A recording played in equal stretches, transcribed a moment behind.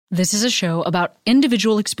This is a show about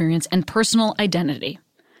individual experience and personal identity.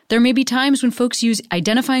 There may be times when folks use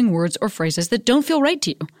identifying words or phrases that don't feel right to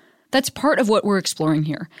you. That's part of what we're exploring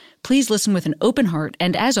here. Please listen with an open heart,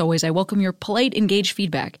 and as always, I welcome your polite, engaged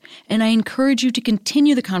feedback, and I encourage you to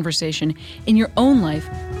continue the conversation in your own life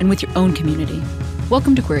and with your own community.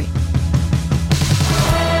 Welcome to Queery.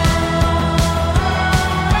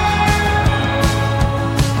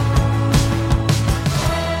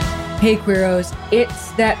 Hey Queeros,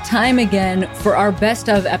 it's that time again for our best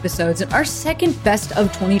of episodes, and our second best of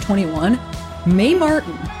 2021, Mae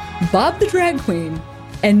Martin, Bob the Drag Queen,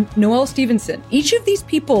 and Noelle Stevenson. Each of these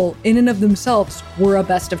people in and of themselves were a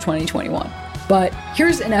best of 2021. But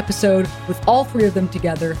here's an episode with all three of them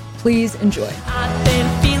together. Please enjoy. I've been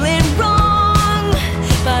feeling wrong,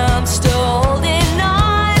 but I'm still holding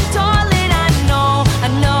on, darling.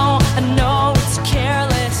 I know it's careless.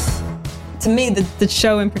 To me, the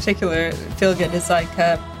show in particular, Feel Good, is like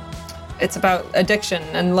it's about addiction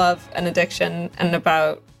and love and addiction, and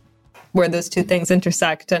about where those two things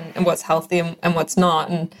intersect and what's healthy and what's not.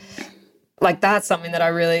 And like, that's something that I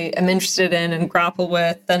really am interested in and grapple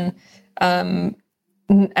with. And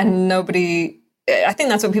nobody, I think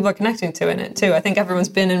that's what people are connecting to in it too. I think everyone's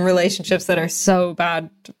been in relationships that are so bad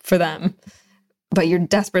for them, but you're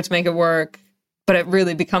desperate to make it work, but it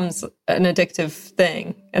really becomes an addictive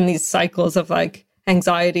thing. And these cycles of like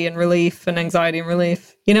anxiety and relief and anxiety and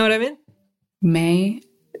relief. You know what I mean? May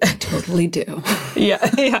totally do. Yeah.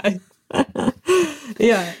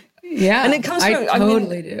 Yeah. And it comes from, I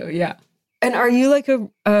totally do. Yeah. And are you like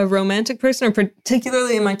a romantic person? Or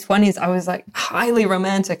particularly in my 20s, I was like highly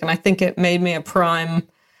romantic. And I think it made me a prime,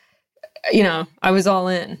 I was all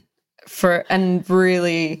in and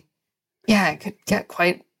really, I could get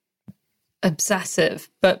quite obsessive,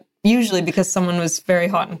 but usually because someone was very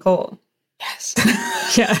hot and cold. Yes.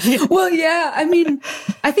 Yeah. Well, yeah. I mean,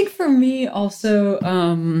 I think for me also,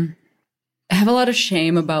 I have a lot of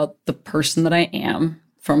shame about the person that I am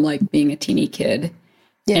from like being a teeny kid.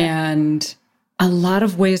 Yeah. And a lot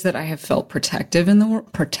of ways that I have felt protected in the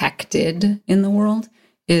world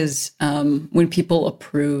is when people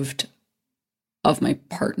approved of my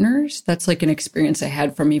partners. That's like an experience I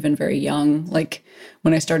had from even very young. Like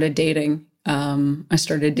when I started dating,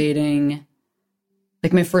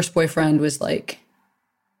 like my first boyfriend was like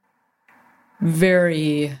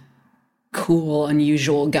very cool,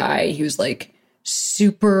 unusual guy. He was like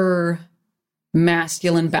super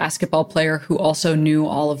masculine basketball player who also knew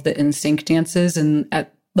all of the NSYNC dances, and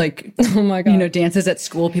at like, oh my God, dances at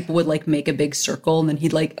school, people would like make a big circle and then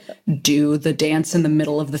he'd like do the dance in the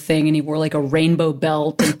middle of the thing, and he wore like a rainbow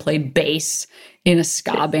belt and played bass in a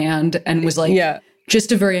ska band and was like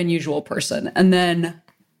just a very unusual person. And then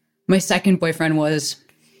my second boyfriend was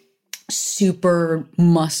super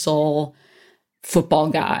muscle football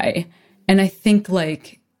guy. And I think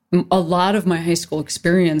like a lot of my high school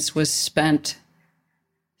experience was spent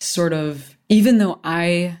sort of, even though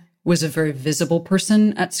I was a very visible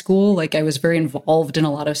person at school, like I was very involved in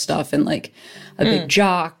a lot of stuff and like a big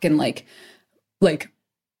jock and like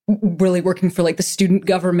really working for like the student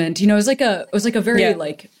government, it was like a very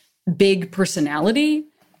like big personality.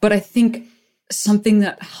 But I think something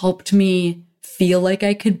that helped me feel like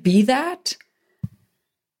I could be that,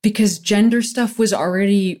 because gender stuff was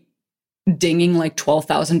already dinging like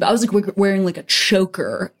 12,000. I was like wearing like a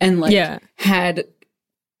choker and like had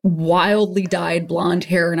wildly dyed blonde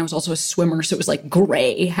hair, and I was also a swimmer, so it was like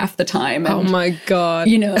gray half the time. And, oh my God.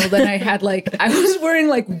 Then I had like, I was wearing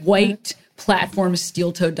like white platform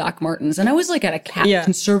steel-toed Doc Martens, and I was like at a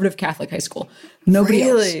conservative Catholic high school. Nobody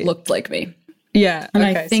else looked like me. Yeah. And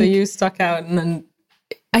okay. I think so you stuck out, and then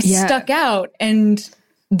I stuck out, and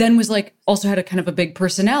then was like also had a kind of a big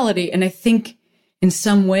personality. And I think in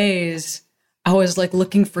some ways I was like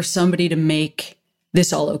looking for somebody to make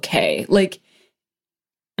this all okay. Like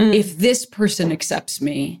if this person accepts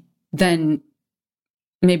me, then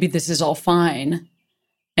maybe this is all fine.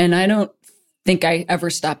 And I don't think I ever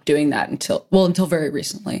stopped doing that until very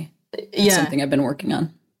recently. It's something I've been working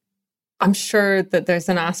on. I'm sure that there's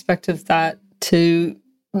an aspect of that too.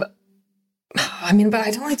 I mean, but I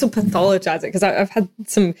don't like to pathologize it, because I've had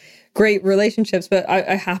some great relationships, but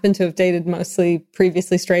I happen to have dated mostly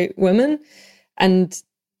previously straight women, and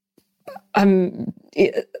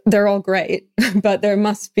they're all great, but there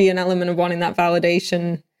must be an element of wanting that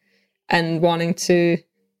validation and wanting to,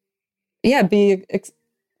 be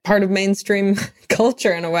part of mainstream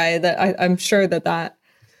culture in a way that I'm sure that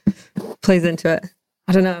plays into it.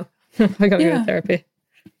 I don't know. I gotta go to therapy.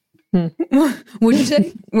 What'd you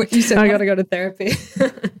say? What you said? I gotta go to therapy.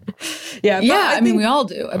 I mean, we all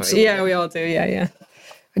do. Absolutely. Yeah, we all do. Yeah.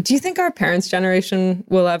 Do you think our parents' generation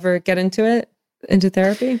will ever get into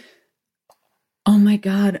therapy? Oh my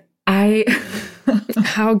God.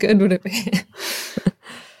 How good would it be?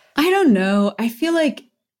 I don't know. I feel like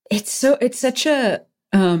it's such a,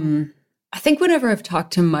 I think whenever I've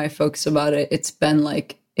talked to my folks about it, it's been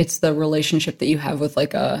like, it's the relationship that you have with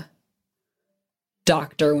like a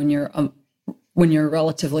doctor when you're a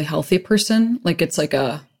relatively healthy person. Like it's like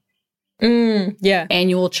a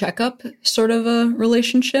annual checkup sort of a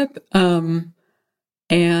relationship. And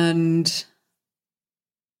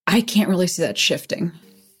I can't really see that shifting.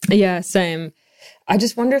 Yeah, same. I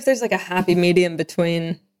just wonder if there's like a happy medium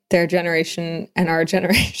between their generation and our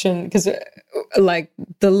generation, because like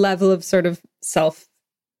the level of sort of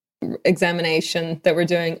self-examination that we're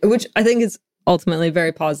doing, which I think is ultimately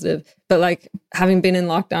very positive, but like having been in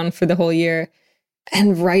lockdown for the whole year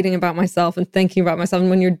and writing about myself and thinking about myself, and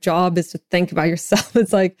when your job is to think about yourself,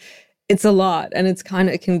 it's like, it's a lot, and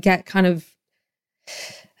it can get kind of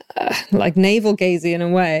like navel-gazy in a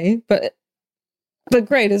way, but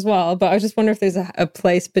great as well. But I just wonder if there's a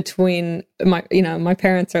place between my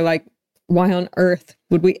parents are like, why on earth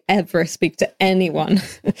would we ever speak to anyone,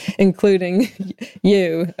 including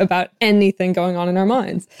you, about anything going on in our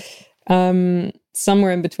minds?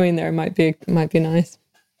 Somewhere in between there might be nice.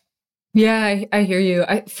 Yeah, I hear you.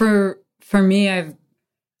 For me, I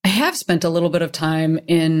have spent a little bit of time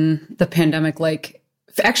in the pandemic. Like,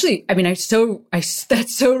 actually, I mean, that so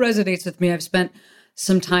resonates with me. I've spent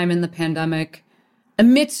some time in the pandemic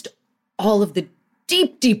amidst all of the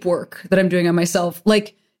deep, deep work that I'm doing on myself,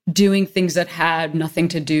 like doing things that had nothing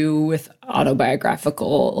to do with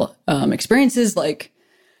autobiographical experiences, like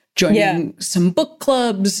joining some book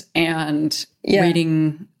clubs and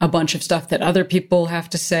reading a bunch of stuff that other people have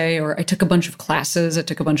to say. Or I took a bunch of classes. I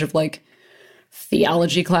took a bunch of like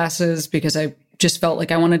theology classes because I just felt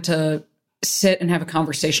like I wanted to sit and have a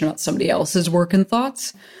conversation about somebody else's work and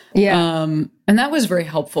thoughts. Yeah. And that was very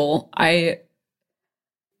helpful. I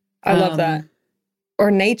love that.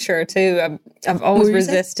 Or nature too. I've always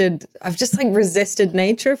resisted. I've just like resisted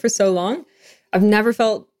nature for so long. I've never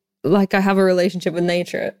felt like I have a relationship with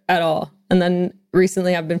nature at all. And then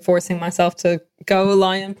recently I've been forcing myself to go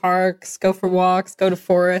lie in parks, go for walks, go to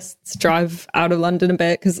forests, drive out of London a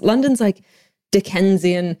bit. Because London's like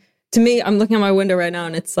Dickensian. To me, I'm looking at my window right now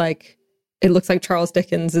and it's like, it looks like Charles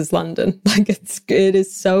Dickens is London. Like it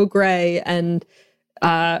is so grey and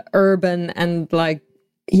urban and like,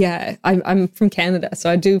 yeah, I'm from Canada, so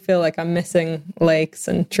I do feel like I'm missing lakes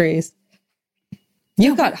and trees.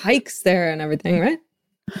 You've got hikes there and everything, right?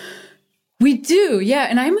 We do, yeah.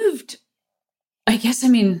 And I moved, I guess, I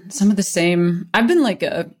mean, some of the same. I've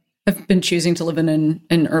been choosing to live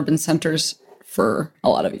in urban centers for a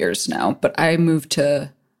lot of years now, but I live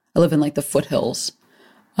in like the foothills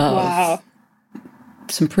of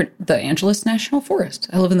the Angeles National Forest.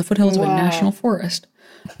 I live in the foothills of a national forest.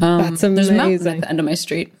 That's amazing. There's a mountain at the end of my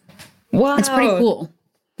street. Wow. It's pretty cool.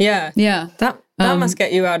 Yeah. Yeah. That must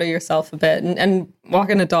get you out of yourself a bit and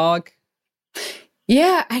walking a dog.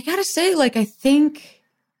 Yeah, I gotta say, like, I thought,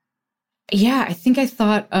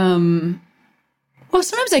 well,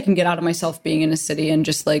 sometimes I can get out of myself being in a city and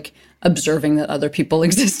just like observing that other people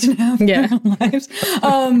exist and have their own lives.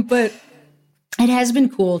 But it has been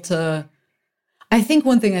cool I think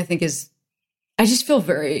one thing is I just feel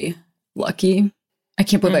very lucky. I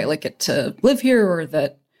can't believe I get to live here, or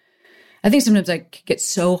that I think sometimes I get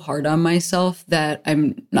so hard on myself that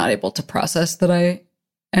I'm not able to process that I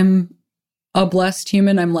am a blessed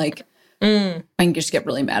human. I'm like, I can just get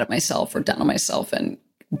really mad at myself or down on myself. And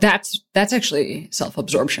that's actually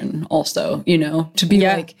self-absorption also, to be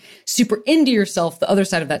like super into yourself. The other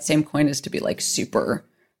side of that same coin is to be like super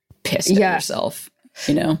pissed at yourself,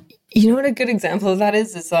 You know what a good example of that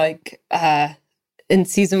is like, in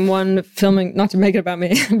season 1 filming, not to make it about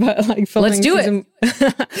me, but like filming. Let's do it.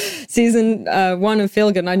 Season 1 of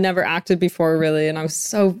Feel Good. And I'd never acted before really. And I was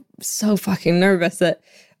so fucking nervous that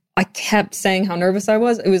I kept saying how nervous I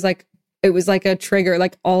was. It was like a trigger.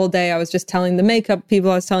 Like all day I was just telling the makeup people,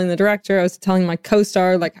 I was telling the director, I was telling my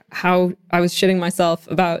co-star, like how I was shitting myself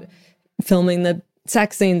about filming the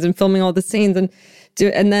sex scenes and filming all the scenes. And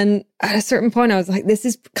then at a certain point I was like, this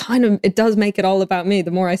is it does make it all about me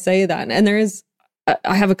the more I say that. And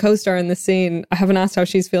I have a co-star in the scene. I haven't asked how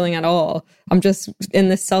she's feeling at all. I'm just in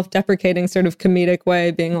this self-deprecating sort of comedic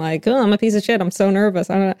way being like, oh, I'm a piece of shit. I'm so nervous.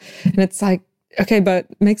 And it's like, okay, but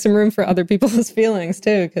make some room for other people's feelings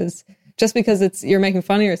too. Because just because you're making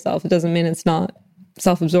fun of yourself, it doesn't mean it's not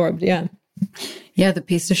self-absorbed. Yeah. Yeah. The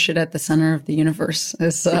piece of shit at the center of the universe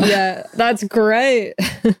is. Yeah, that's great.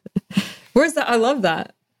 Where's that? I love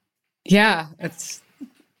that. Yeah.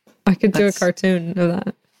 I could do a cartoon of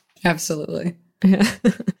that. Absolutely. Yeah.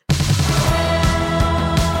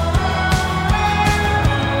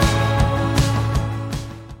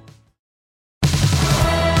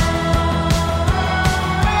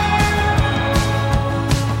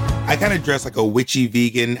 I kind of dress like a witchy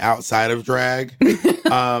vegan outside of drag,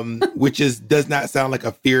 which does not sound like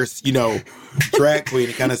a fierce, drag queen.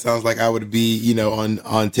 It kind of sounds like I would be,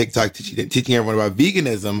 on TikTok teaching everyone about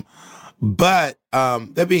veganism. But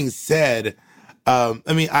that being said,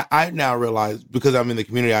 I now realize, because I'm in the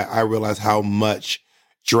community, I realize how much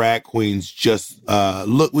drag queens just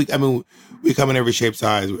look. We come in every shape,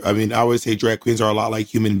 size. I always say drag queens are a lot like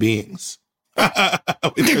human beings.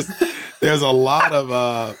 There's a lot of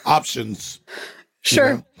options.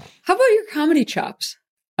 Sure. How about your comedy chops?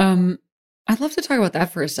 I'd love to talk about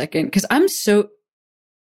that for a second, because I'm so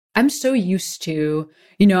used to,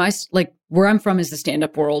 where I'm from is the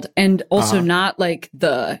stand-up world, and also not like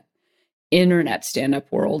the internet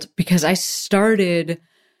stand-up world, because I started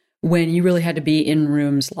when you really had to be in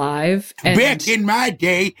rooms live. And back in my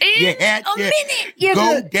day, you had to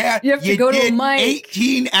go down. You have to go to a mic.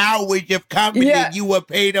 18 hours of comedy, you were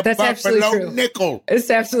paid a buffalo nickel.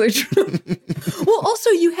 It's absolutely true. Well,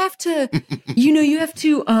 also you have to,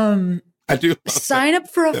 I do sign up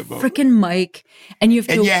for a freaking mic, and you have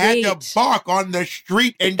to and you wait. had to bark on the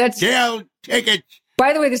street and sell tickets.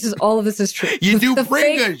 By the way, all of this is true. You do the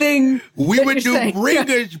bringers. Thing we would do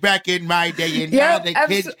bringers back in my day, and now the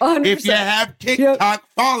kids, 100%. if you have TikTok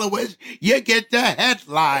followers, you get the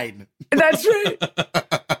headline. That's right.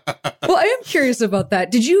 Well, I am curious about that.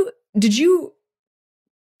 Did you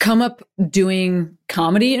come up doing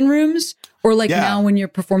comedy in rooms, or now when you're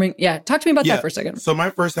performing? Yeah, talk to me about that for a second. So my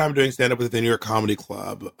first time doing stand up was at the New York Comedy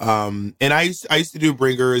Club, and I used to do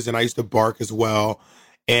bringers, and I used to bark as well.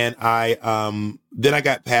 And then I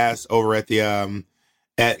got passed over at the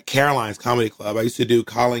at Caroline's Comedy Club. I used to do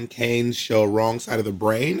Colin Kane's show, Wrong Side of the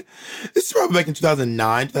Brain. This is probably back in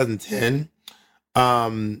 2009, 2010.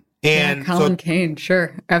 And Colin Kane,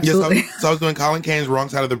 sure, absolutely. Yeah, so I was doing Colin Kane's Wrong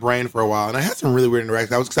Side of the Brain for a while, and I had some really weird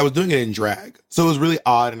interactions. Because I was doing it in drag, so it was really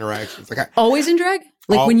odd interactions. Always in drag,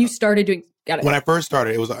 when you started doing. Got it. When I first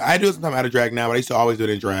started, I do it sometimes out of drag now, but I used to always do it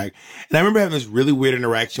in drag. And I remember having this really weird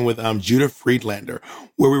interaction with Judah Friedlander,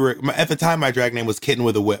 where we were, at the time, my drag name was Kitten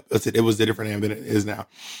with a Whip. It was a different name than it is now.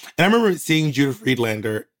 And I remember seeing Judah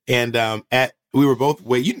Friedlander, and we were both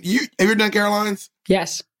waiting. You have you done Caroline's?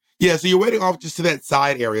 Yes. Yeah, so you're waiting off just to that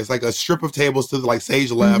side area. It's like a strip of tables to the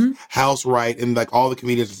stage left, house right, and all the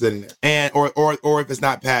comedians are sitting there. And or if it's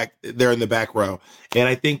not packed, they're in the back row. And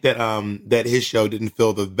I think that that his show didn't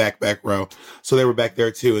fill the back row, so they were back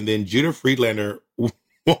there too. And then Judah Friedlander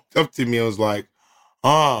walked up to me and was like,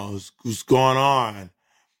 "Oh, what's going on?"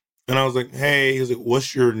 And I was like, "Hey," he was like,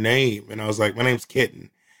 "What's your name?" And I was like, "My name's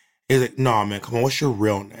Kitten." He's like, "No, man, come on, what's your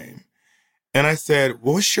real name?" And I said,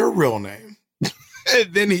 "What's your real name?"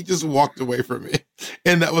 And then he just walked away from me.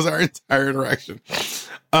 And that was our entire interaction.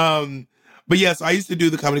 But yes, I used to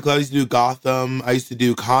do the comedy club. I used to do Gotham. I used to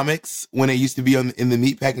do comics when it used to be in the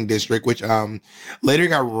meatpacking district, which later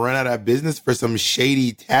got run out of business for some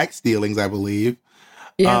shady tax dealings, I believe.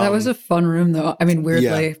 Yeah, that was a fun room, though.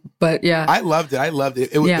 Weirdly, but yeah. I loved it.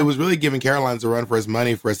 It was really giving Caroline's a run for his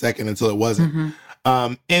money for a second until it wasn't.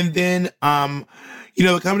 And then,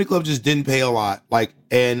 the comedy club just didn't pay a lot.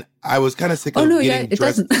 And I was kind of sick of getting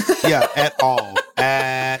dressed. At all.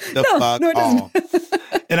 And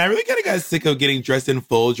I really kind of got sick of getting dressed in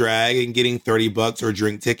full drag and getting $30 or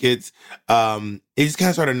drink tickets. It just kind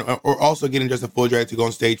of started, or also getting dressed in full drag to go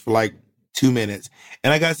on stage for 2 minutes.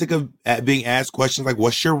 And I got sick of being asked questions like,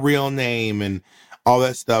 "What's your real name?" and all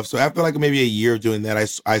that stuff. So after maybe a year of doing that,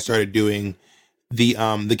 I started doing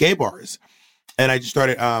the gay bars. And I just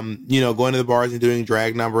started, going to the bars and doing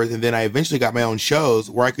drag numbers. And then I eventually got my own shows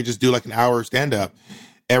where I could just do an hour of stand-up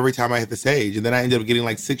every time I hit the stage. And then I ended up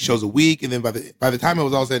getting 6 shows a week. And then by the time it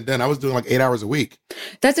was all said and done, I was doing 8 hours a week.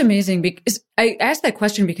 That's amazing. Because I asked that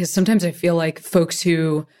question because sometimes I feel like folks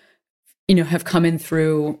who, have come in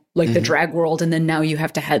through the drag world, and then now you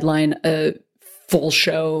have to headline a full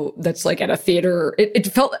show that's at a theater. It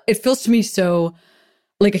feels to me so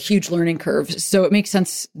like a huge learning curve. So it makes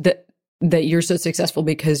sense that you're so successful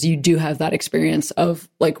because you do have that experience of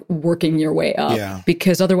working your way up. Yeah.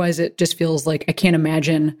 Because otherwise it just feels like I can't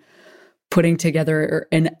imagine putting together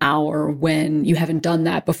an hour when you haven't done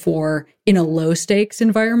that before in a low stakes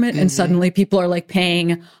environment. And suddenly people are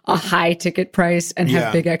paying a high ticket price and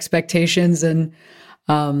have big expectations. And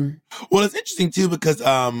Well, it's interesting too because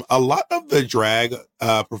a lot of the drag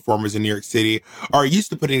performers in New York City are used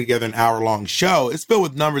to putting together an hour-long show. It's filled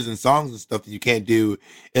with numbers and songs and stuff that you can't do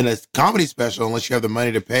in a comedy special unless you have the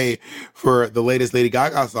money to pay for the latest Lady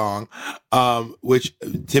Gaga song, which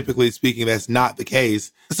typically speaking, that's not the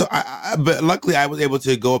case. So, but luckily, I was able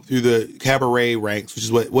to go up through the cabaret ranks, which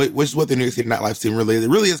is what the New York City nightlife scene really is. It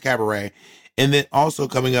really is cabaret. And then also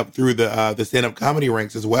coming up through the stand-up comedy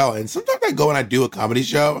ranks as well. And sometimes I go and I do a comedy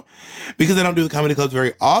show because I don't do the comedy clubs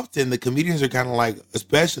very often. The comedians are kind of like,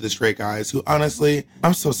 especially the straight guys who honestly,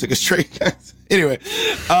 I'm so sick of straight guys. Anyway,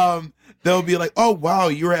 they'll be like, oh, wow,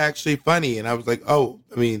 you were actually funny. And I was like, thank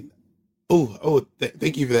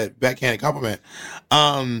you for that backhanded compliment.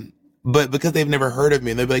 But because they've never heard of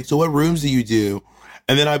me and they'll be like, so what rooms do you do?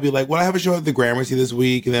 And then I'd be like, well, I have a show at the Gramercy this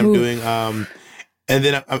week. And then I'm doing, and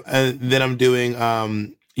then I'm doing,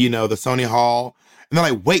 the Sony Hall. And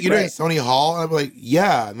they're like, wait, you're doing Sony Hall? And I'm like,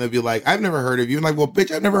 yeah. And they'll be like, I've never heard of you. And I'm like, well, bitch,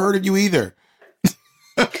 I've never heard of you either.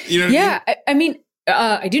 You know what I mean?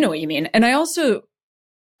 I do know what you mean. And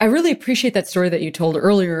I really appreciate that story that you told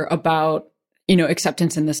earlier about,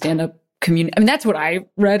 acceptance in the stand-up community. I mean, that's what I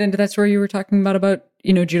read into that story you were talking about,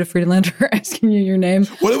 Judah Friedlander asking you your name.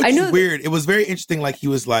 Well, it was weird. It was very interesting. Like, he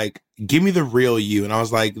was like, give me the real you. And I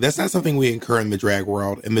was like, that's not something we incur in the drag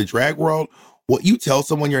world. In the drag world, what you tell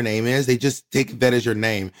someone your name is, they just take that as your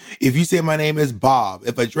name. If you say my name is Bob,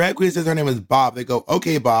 if a drag queen says her name is Bob, they go,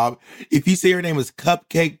 okay, Bob. If you say your name is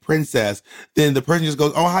Cupcake Princess, then the person just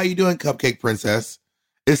goes, oh, how you doing, Cupcake Princess?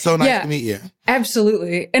 It's so nice to meet you.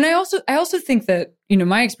 Absolutely. And I also think that,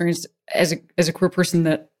 my experience as a queer person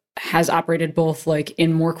that has operated both like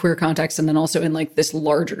in more queer contexts and then also in like this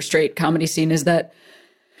larger straight comedy scene is that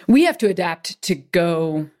we have to adapt to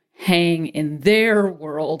go hang in their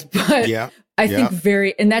world. But I think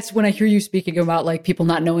and that's when I hear you speaking about like people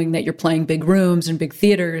not knowing that you're playing big rooms and big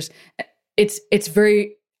theaters. It's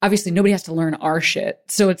very, obviously nobody has to learn our shit.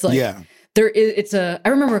 So it's like, I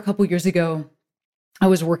remember a couple years ago, I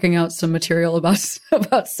was working out some material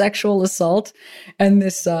about sexual assault and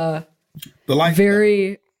this, light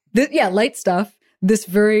stuff. This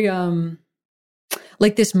very,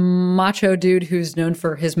 like this macho dude who's known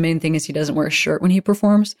for his main thing is he doesn't wear a shirt when he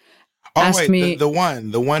performs. Oh, asked me, the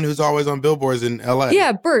one who's always on billboards in LA.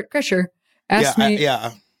 Yeah, Bert Kreischer asked me.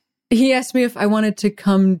 He asked me if I wanted to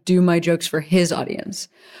come do my jokes for his audience,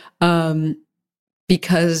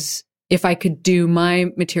 because if I could do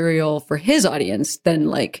my material for his audience, then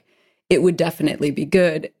like it would definitely be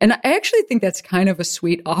good. And I actually think that's kind of a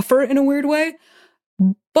sweet offer in a weird way.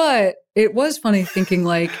 But it was funny thinking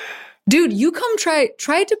like, dude, you come try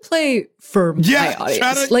to play for my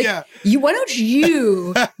audience. Why don't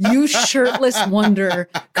you shirtless wonder,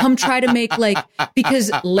 come try to make like,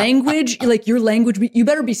 because language, like your language, you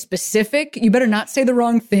better be specific. You better not say the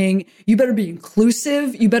wrong thing. You better be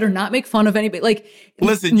inclusive. You better not make fun of anybody. Like,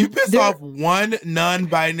 listen, you pissed off one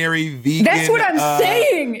non-binary vegan. That's what I'm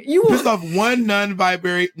saying. You pissed off one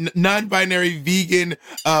non-binary vegan,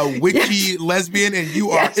 witchy lesbian, and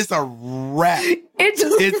you are, it's a wrap.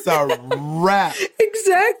 It's a wrap.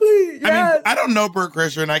 Exactly. Yes. I mean, I don't know Bert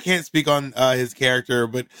Kreischer, and I can't speak on his character,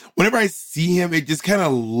 but whenever I see him, it just kind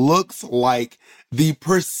of looks like the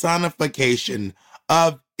personification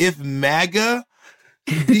of if MAGA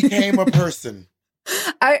became a person.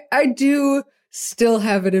 I do still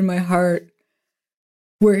have it in my heart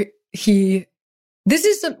where I'm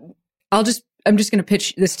just going to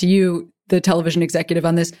pitch this to you, the television executive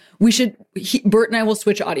on this. Bert and I will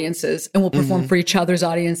switch audiences and we'll perform for each other's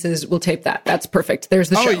audiences. We'll tape that. That's perfect. There's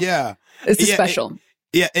the show. Oh yeah. It's a special.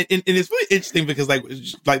 And it's really interesting because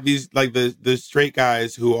the straight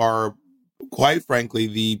guys who are quite frankly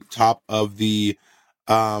the top of the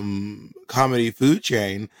comedy food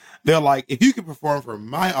chain, they're like, if you can perform for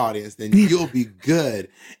my audience, then you'll be good.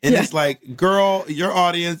 And it's like, girl, your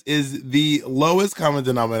audience is the lowest common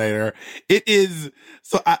denominator. It is.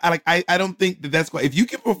 So I don't think that's quite, if you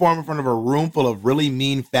can perform in front of a room full of really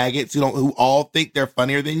mean faggots who all think they're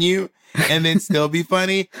funnier than you and then still be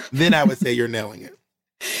funny, then I would say you're nailing it.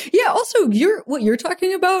 Yeah. Also, what you're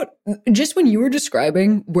talking about, just when you were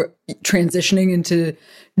describing transitioning into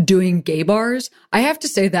doing gay bars, I have to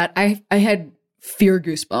say that I had fear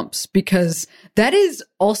goosebumps because that is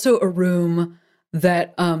also a room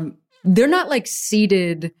that they're not like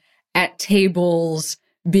seated at tables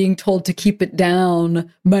being told to keep it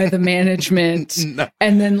down by the management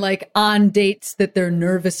and then like on dates that they're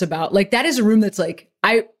nervous about. Like that is a room that's like,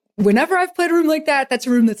 whenever I've played a room like that, that's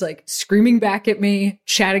a room that's like screaming back at me,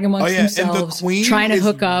 chatting amongst themselves, and the queen trying to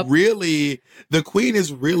hook up. The queen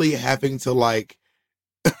is really having to like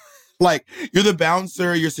Like, you're the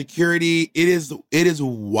bouncer, your security. It is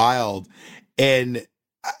wild. And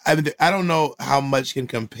I mean, I don't know how much can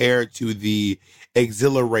compare to the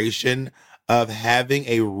exhilaration of having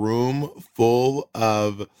a room full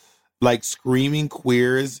of like screaming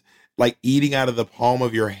queers, like eating out of the palm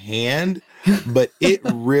of your hand. But it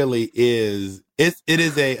really is. It's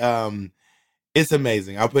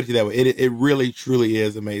amazing. I'll put it that way. It really truly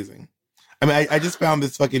is amazing. I mean, I just found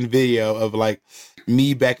this fucking video of like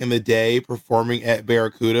me back in the day performing at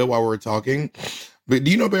Barracuda while we were talking. But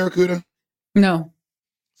do you know Barracuda? No.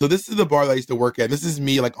 So this is the bar that I used to work at. This is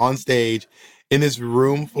me like on stage in this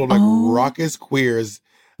room full of like raucous queers.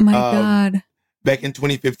 My God. Back in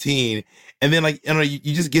 2015. And then like, I don't know,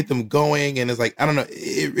 you just get them going and it's like, I don't know,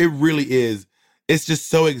 it really is. It's just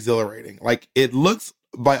so exhilarating. Like it looks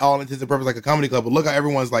by all intents and purposes like a comedy club, but look how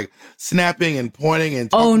everyone's like snapping and pointing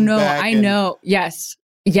and talking. Oh no, back I know. Yes.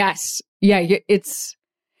 Yeah. It's,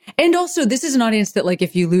 and also this is an audience that like,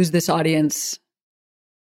 if you lose this audience,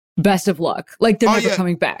 best of luck. Like they're never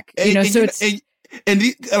coming back. And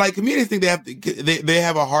these, like comedians think they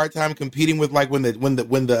have a hard time competing with like when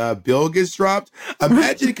the bill gets dropped.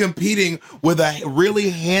 Imagine competing with a really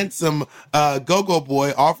handsome go-go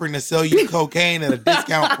boy offering to sell you cocaine at a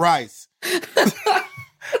discount price.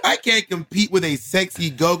 I can't compete with a sexy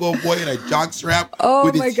go-go boy in a jockstrap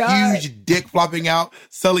with his huge dick flopping out,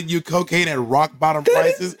 selling you cocaine at rock bottom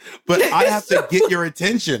prices. But I have to get your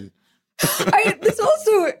attention. This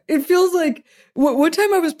also, it feels like one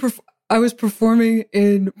time I was performing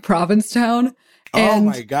in Provincetown. And oh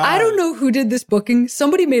my God. I don't know who did this booking.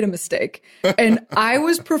 Somebody made a mistake. And I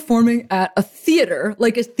was performing at a theater,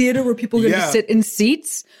 like a theater where people get to sit in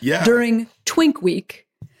seats during Twink Week.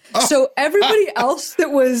 So everybody else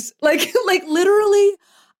that was like literally,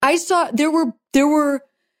 I saw there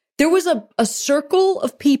was a circle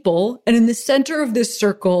of people, and in the center of this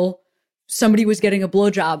circle, somebody was getting a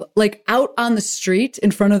blowjob, like out on the street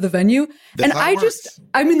in front of the venue. That's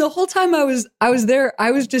and the whole time I was there,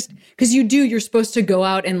 I was just, because you're supposed to go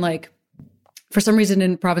out and like, for some reason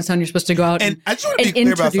in Provincetown, you're supposed to go out and I just want to be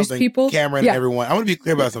clear about something, people. Cameron, everyone. I want to be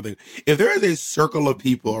clear about something. If there is a circle of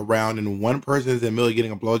people around and one person is in the middle of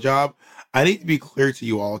getting a blowjob, I need to be clear to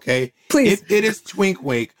you all, okay? Please. If it is Twink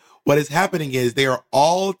Week, what is happening is they are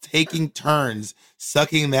all taking turns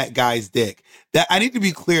sucking that guy's dick. That I need to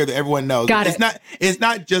be clear that everyone knows. It's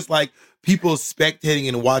not just like people spectating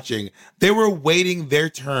and watching. They were waiting their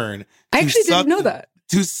turn. I actually didn't know that.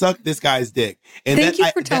 To suck this guy's dick. And Thank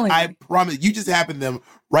you for telling me. I promise you just happened them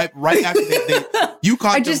right after you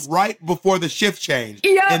caught them right before the shift changed.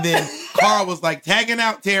 Yeah. And then Carl was like, tagging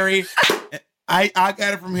out, Terry. I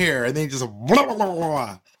got it from here. And then just blah, blah, blah,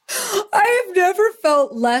 blah. I have never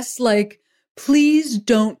felt less like, please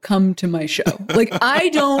don't come to my show. Like I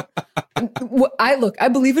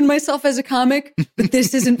believe in myself as a comic, but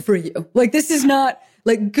this isn't for you. Like this is not,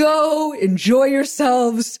 like, go enjoy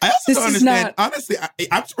yourselves. I also don't understand. Honestly,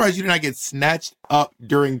 I'm surprised you did not get snatched up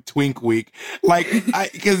during Twink Week. Like,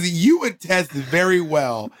 because you would test very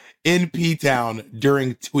well in P-Town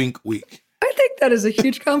during Twink Week. I think that is a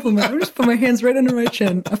huge compliment. I'm just put my hands right under my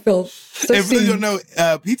chin. I feel so If you don't know,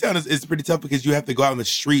 P-Town is pretty tough because you have to go out on the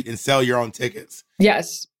street and sell your own tickets.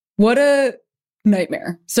 Yes. What a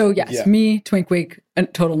nightmare. So yes, me, Twink Week, a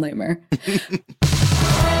total nightmare.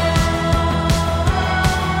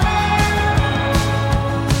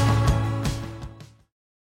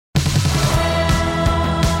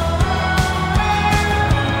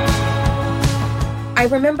 I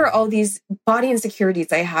remember all these body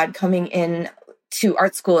insecurities I had coming in to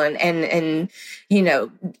art school and you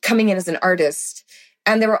know, coming in as an artist.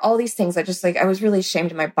 And there were all these things I was really ashamed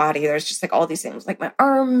of my body. There's just like all these things, like my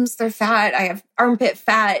arms, they're fat. I have armpit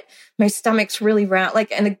fat. My stomach's really round.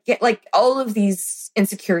 Like, and again, like all of these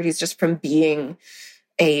insecurities just from being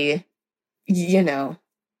a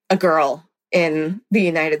girl in the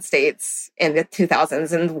United States in the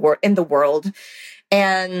 2000s in the world.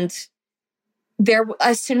 And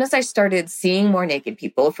as soon as I started seeing more naked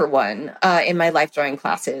people, for one, in my life drawing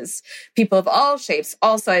classes, people of all shapes,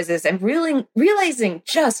 all sizes, and really realizing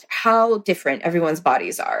just how different everyone's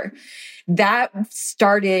bodies are, that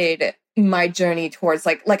started my journey towards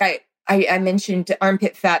like I mentioned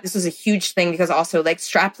armpit fat. This was a huge thing because also like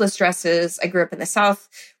strapless dresses. I grew up in the South.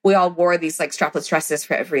 We all wore these like strapless dresses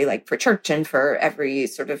for for church and for every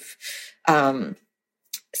sort of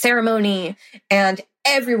ceremony. And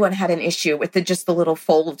everyone had an issue with just the little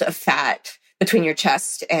fold of fat between your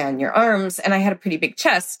chest and your arms. And I had a pretty big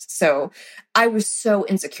chest. So I was so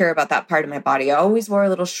insecure about that part of my body. I always wore a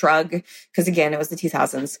little shrug because, again, it was the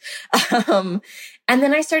 2000s. And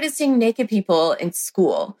then I started seeing naked people in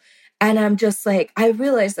school. And I'm just like, I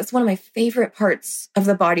realized that's one of my favorite parts of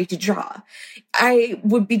the body to draw. I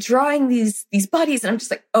would be drawing these bodies and I'm just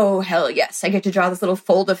like, oh, hell yes. I get to draw this little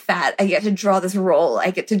fold of fat. I get to draw this roll. I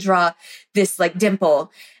get to draw this like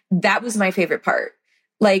dimple. That was my favorite part.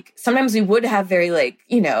 Like sometimes we would have very like,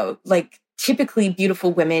 like typically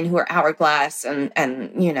beautiful women who are hourglass and,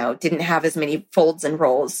 didn't have as many folds and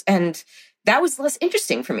rolls. And that was less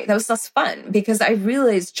interesting for me. That was less fun because I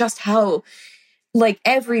realized just how like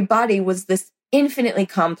every body was this infinitely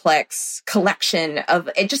complex collection of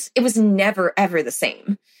it was never, ever the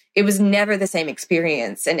same. It was never the same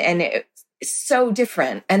experience. And it's so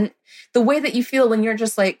different. And the way that you feel when you're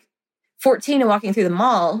just like 14 and walking through the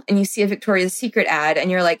mall and you see a Victoria's Secret ad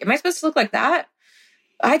and you're like, am I supposed to look like that?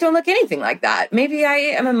 I don't look anything like that. Maybe I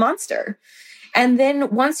am a monster. And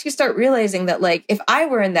then once you start realizing that, like, if I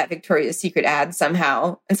were in that Victoria's Secret ad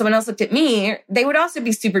somehow and someone else looked at me, they would also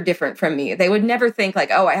be super different from me. They would never think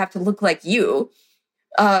like, oh, I have to look like you.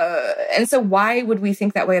 And so why would we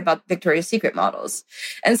think that way about Victoria's Secret models?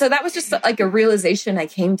 And so that was just like a realization I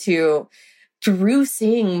came to through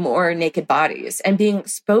seeing more naked bodies and being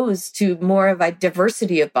exposed to more of a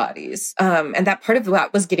diversity of bodies. And that part of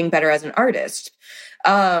that was getting better as an artist.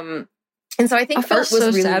 And so I think I felt art was so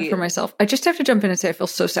really sad for myself. I just have to jump in and say I feel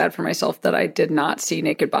so sad for myself that I did not see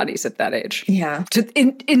naked bodies at that age. Yeah.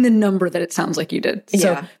 In the number that it sounds like you did.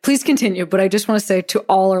 So please continue. But I just want to say to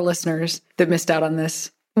all our listeners that missed out on this,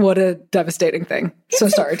 what a devastating thing. So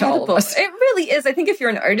sorry to all of us. It really is. I think if you're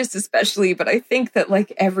an artist especially, but I think that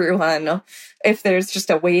like everyone, if there's just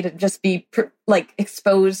a way to just be like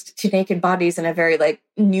exposed to naked bodies in a very like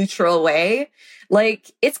neutral way,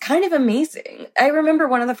 like it's kind of amazing. I remember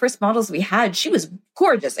one of the first models we had, she was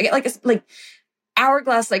gorgeous. Like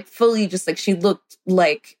hourglass, like fully just like she looked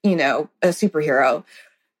like, a superhero.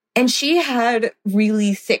 And she had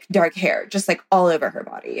really thick, dark hair, just like all over her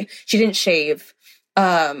body. She didn't shave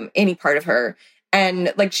any part of her.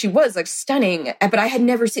 And like, she was like stunning, but I had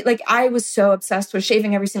never seen, like, I was so obsessed with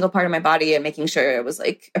shaving every single part of my body and making sure it was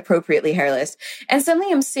like appropriately hairless. And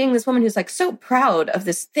suddenly I'm seeing this woman who's like so proud of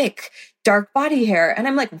this thick, dark body hair. And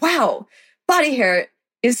I'm like, wow, body hair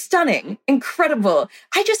is stunning, incredible.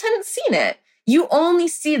 I just hadn't seen it. You only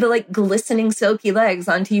see the like glistening silky legs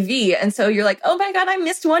on TV. And so you're like, oh my God, I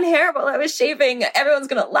missed one hair while I was shaving. Everyone's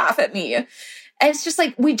going to laugh at me. And it's just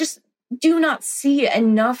like, we just do not see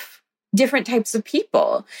enough different types of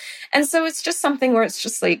people. And so it's just something where it's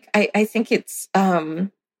just like, I think it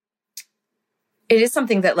is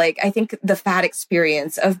something that like, I think the fat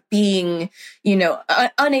experience of being,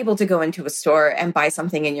 unable to go into a store and buy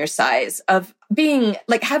something in your size, of being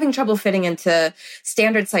like having trouble fitting into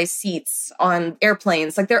standard size seats on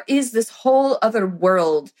airplanes. Like there is this whole other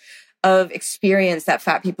world of experience that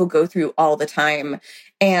fat people go through all the time.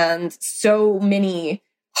 And so many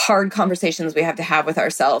hard conversations we have to have with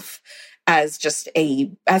ourselves as just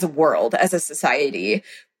as a world, as a society.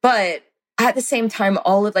 But at the same time,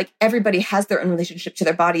 all of like everybody has their own relationship to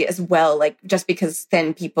their body as well. Like just because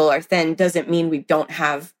thin people are thin doesn't mean we don't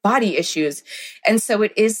have body issues. And so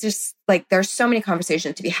it is just like, there's so many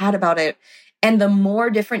conversations to be had about it. And the more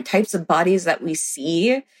different types of bodies that we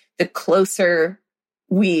see, the closer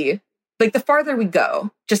the farther we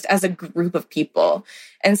go just as a group of people.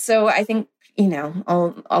 And so I think,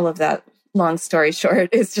 all of that long story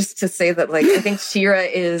short is just to say that like, I think She-Ra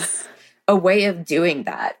is a way of doing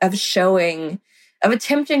that, of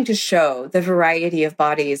attempting to show the variety of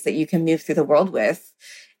bodies that you can move through the world with,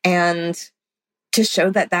 and to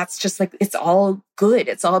show that that's just like, it's all good.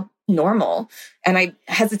 It's all normal. And I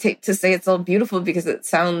hesitate to say it's all beautiful because it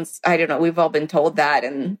sounds, I don't know, we've all been told that.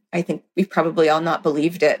 And I think we've probably all not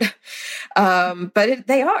believed it. But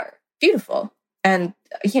they are beautiful. And,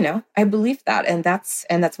 I believe that. And that's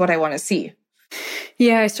what I want to see.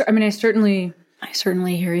 Yeah. I certainly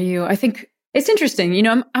hear you. I think it's interesting.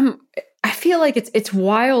 I feel like it's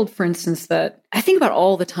wild, for instance, that I think about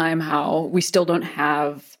all the time how we still don't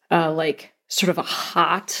have like sort of a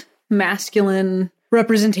hot masculine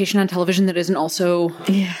representation on television that isn't also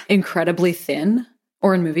incredibly thin,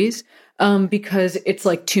 or in movies, because it's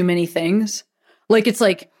like too many things. Like, it's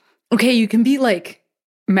like, okay, you can be like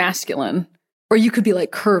masculine, or you could be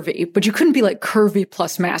like curvy, but you couldn't be like curvy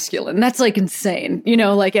plus masculine. That's like insane,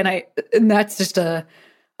 and that's just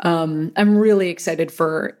I'm really excited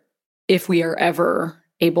for if we are ever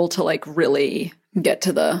able to like really get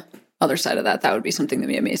to the other side of that. That would be something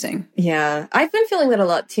that'd be amazing. Yeah. I've been feeling that a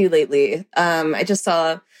lot too lately. I just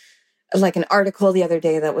saw like an article the other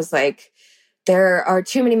day that was like, there are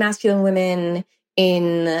too many masculine women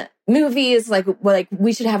in movies, like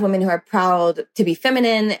we should have women who are proud to be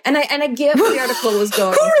feminine. And I get what the article was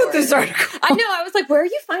going Who wrote for. this article? I know. I was like, where are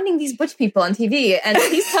you finding these butch people on TV? And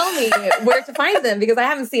please tell me where to find them, because I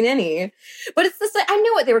haven't seen any. But it's this, like, I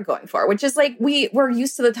know what they were going for, which is like, we're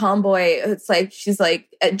used to the tomboy. It's like, she's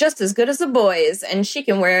like just as good as the boys, and she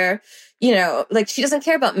can wear, you know, like she doesn't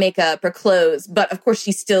care about makeup or clothes, but of course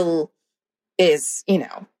she still is, you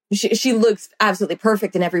know, she looks absolutely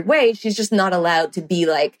perfect in every way. She's just not allowed to be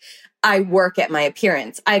like, I work at my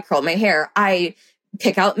appearance. I curl my hair. I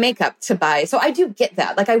pick out makeup to buy. So I do get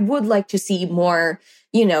that. Like, I would like to see more,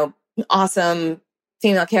 you know, awesome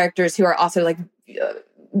female characters who are also like,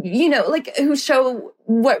 you know, like who show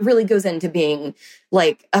what really goes into being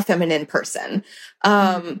like a feminine person.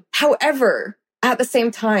 However, at the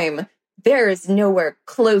same time, there is nowhere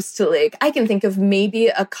close to like, I can think of maybe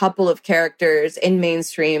a couple of characters in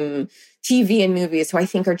mainstream TV and movies who I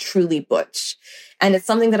think are truly butch. And it's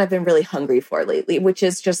something that I've been really hungry for lately, which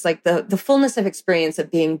is just like the fullness of experience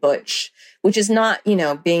of being butch, which is not, you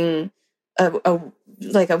know, being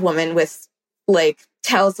a woman with like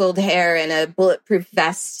tousled hair and a bulletproof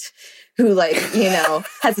vest who like, you know,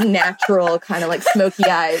 has natural kind of like smoky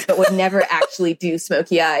eyes, but would never actually do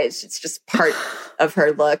smoky eyes. It's just part of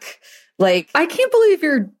her look. Like, I can't believe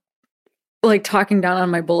you're like talking down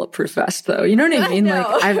on my bulletproof vest, though. You know what I mean? I know.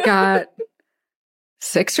 Like, I've got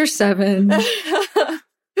 6 or 7. But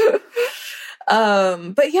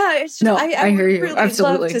yeah, it's just, No, I hear would you. really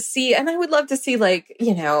Absolutely. love to see, and I would love to see like,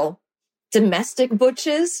 you know, domestic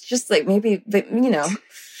butches, just like maybe, you know,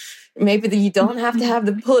 maybe you don't have to have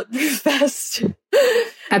the bulletproof vest.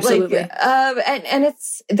 Absolutely. Like, and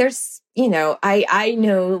it's, there's, you know, I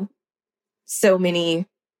know so many,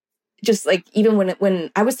 just like, even when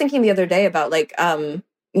I was thinking the other day about like, you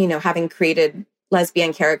know, having created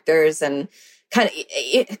lesbian characters and kind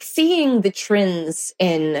of seeing the trends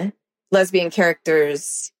in lesbian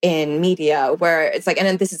characters in media where it's like, and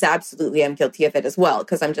then this is absolutely, I'm guilty of it as well.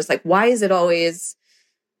 Cause I'm just like, why is it always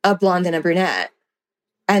a blonde and a brunette?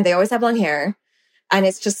 And they always have long hair. And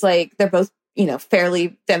it's just like, they're both, you know,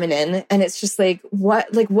 fairly feminine. And it's just like, what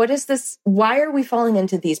is this? Why are we falling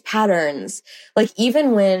into these patterns? Like,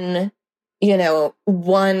 even when, you know,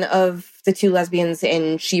 one of the 2 lesbians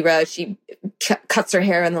in She-Ra, she cuts her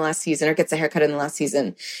hair in the last season or gets a haircut in the last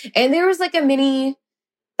season. And there was like a mini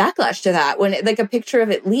backlash to that when like a picture of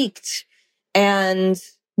it leaked, and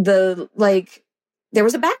there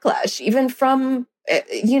was a backlash even from,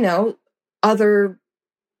 you know, other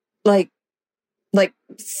like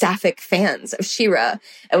sapphic fans of She-Ra.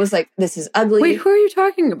 It was like, this is ugly. Wait, who are you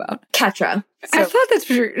talking about? Catra. I thought that's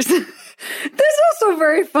true. That's also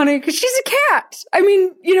very funny because she's a cat. I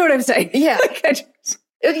mean, you know what I'm saying? Yeah. Like,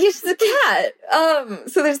 Yeah, she's a cat.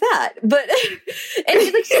 So there's that. But and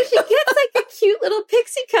so she gets like a cute little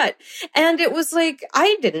pixie cut. And it was like,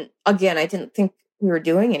 I didn't think we were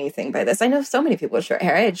doing anything by this. I know so many people with short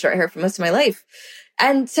hair. I had short hair for most of my life.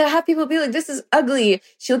 And to have people be like, this is ugly.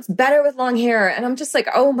 She looks better with long hair. And I'm just like,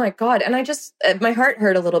 oh my God. And I just, my heart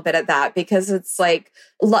hurt a little bit at that because it's like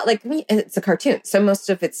a lot, like it's a cartoon. So most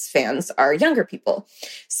of its fans are younger people.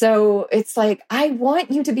 So it's like, I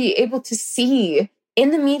want you to be able to see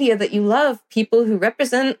in the media that you love people who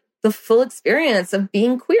represent the full experience of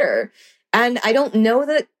being queer. And I don't know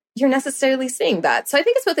that you're necessarily seeing that. So I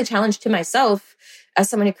think it's both a challenge to myself as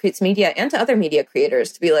someone who creates media and to other media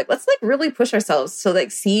creators to be like, let's like really push ourselves to like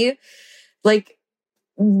see like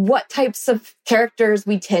what types of characters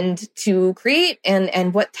we tend to create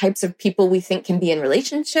and what types of people we think can be in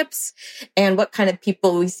relationships and what kind of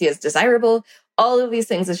people we see as desirable. All of these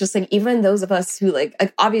things is just like, even those of us who like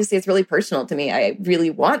obviously it's really personal to me. I really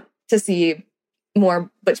want to see more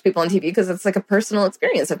butch people on TV because it's like a personal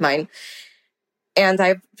experience of mine. And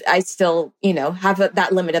I still, you know, have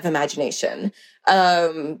that limit of imagination.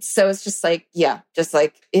 So it's just like, yeah, just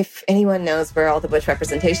like if anyone knows where all the butch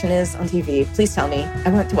representation is on TV, please tell me. I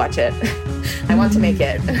want to watch it. I want to make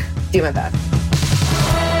it. Do my best.